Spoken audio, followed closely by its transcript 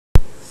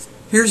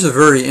Here's a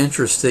very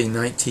interesting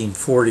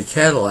 1940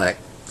 Cadillac,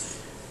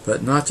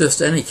 but not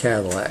just any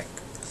Cadillac.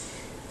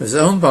 It was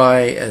owned by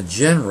a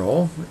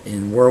general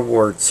in World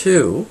War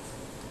II.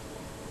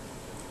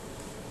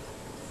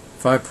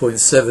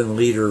 5.7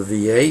 liter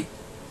V8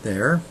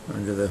 there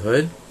under the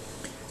hood.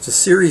 It's a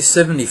Series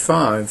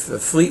 75, a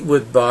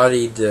Fleetwood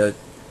bodied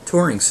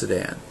touring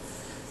sedan.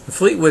 The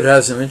Fleetwood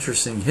has an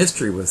interesting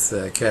history with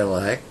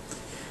Cadillac.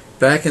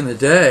 Back in the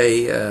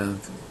day,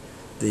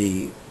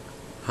 the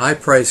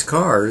high-priced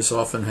cars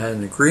often had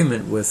an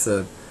agreement with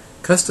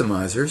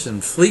customizers,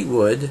 and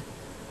Fleetwood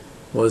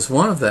was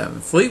one of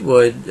them.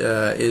 Fleetwood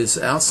is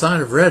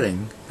outside of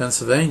Reading,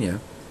 Pennsylvania,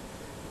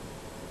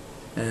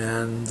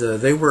 and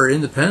they were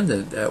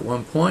independent at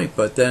one point,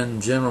 but then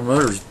General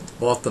Motors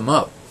bought them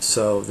up,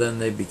 so then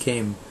they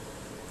became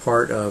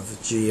part of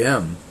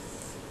GM.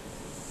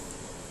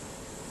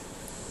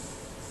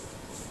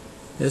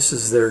 This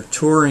is their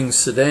touring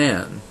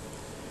sedan.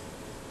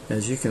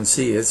 As you can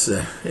see, it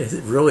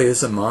really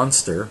is a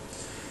monster.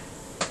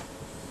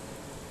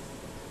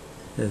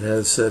 It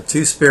has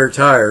 2 spare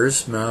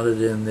tires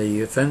mounted in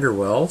the fender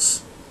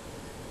wells.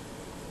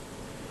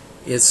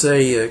 It's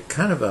a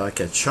kind of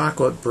like a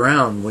chocolate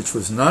brown, which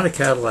was not a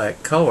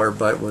Cadillac color,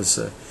 but was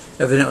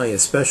evidently a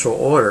special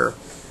order.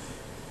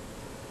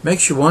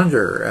 Makes you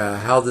wonder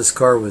how this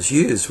car was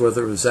used,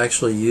 whether it was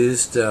actually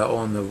used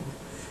on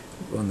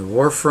the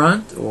war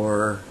front,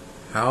 or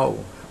how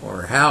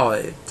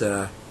it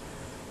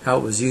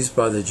was used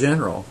by the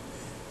general.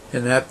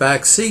 In that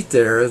back seat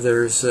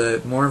there's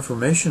more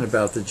information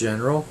about the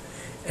general,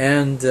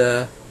 and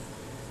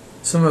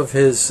some of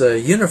his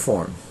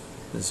uniform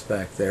is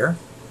back there.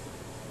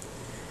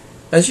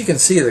 As you can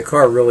see, the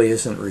car really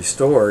isn't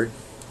restored.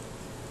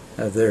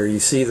 There you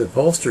see the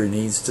upholstery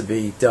needs to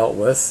be dealt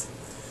with,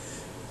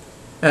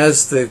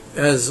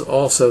 as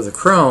also the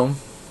chrome.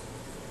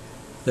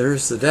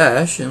 There's the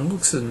dash, and it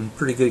looks in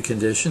pretty good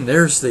condition.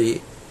 There's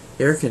the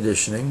air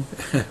conditioning,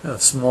 a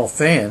small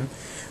fan,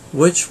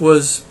 which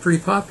was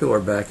pretty popular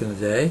back in the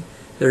day.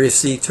 There you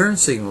see turn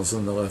signals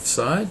on the left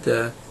side,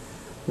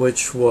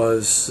 which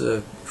was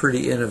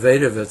pretty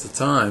innovative at the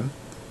time.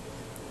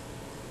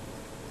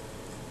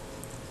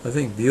 I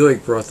think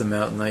Buick brought them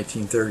out in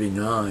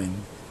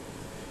 1939,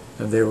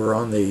 and they were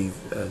on the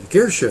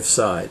gear shift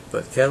side,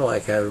 but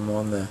Cadillac had them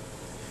on the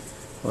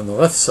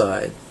left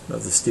side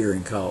of the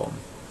steering column.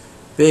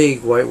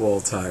 Big white wall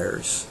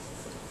tires.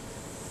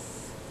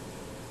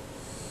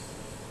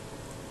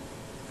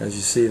 As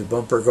you see, the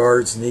bumper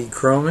guards need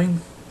chroming,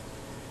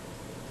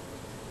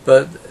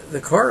 but the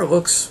car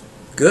looks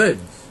good,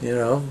 you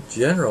know,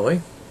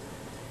 generally.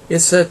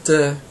 It's at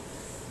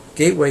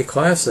Gateway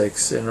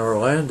Classics in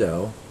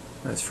Orlando.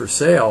 That's for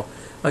sale.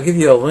 I'll give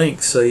you a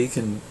link so you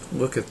can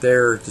look at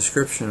their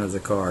description of the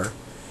car.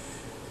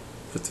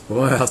 But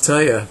boy, I'll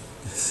tell you,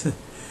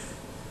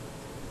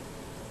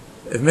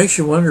 it makes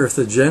you wonder if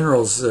the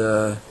generals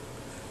had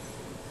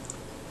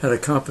a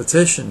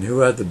competition who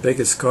had the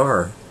biggest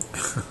car.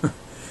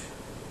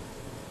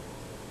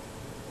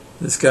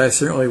 This guy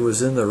certainly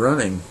was in the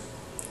running.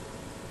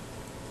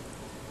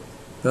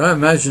 But I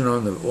imagine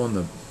on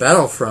the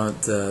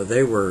battlefront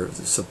they were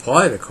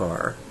supplied a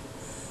car.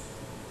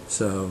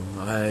 So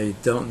I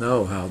don't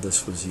know how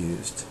this was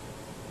used.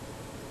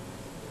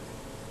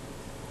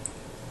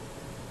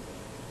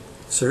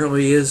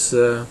 Certainly is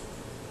the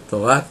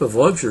lap of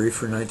luxury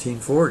for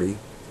 1940.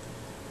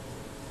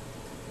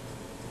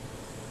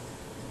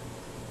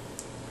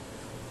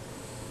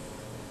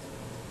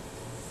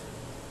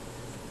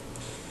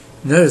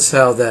 Notice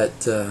how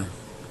that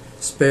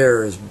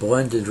spare is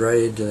blended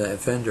right into that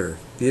fender.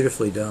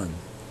 Beautifully done.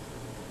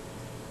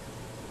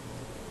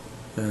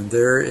 And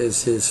there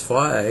is his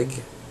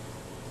flag,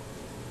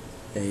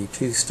 a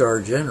 2-star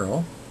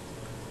general.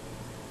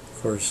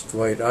 Of course,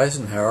 Dwight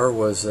Eisenhower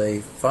was a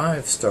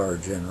 5-star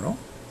general.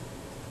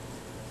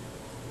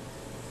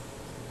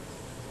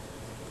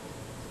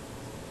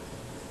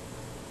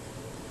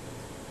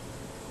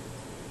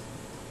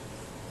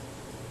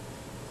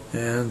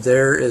 And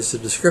there is the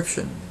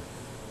description.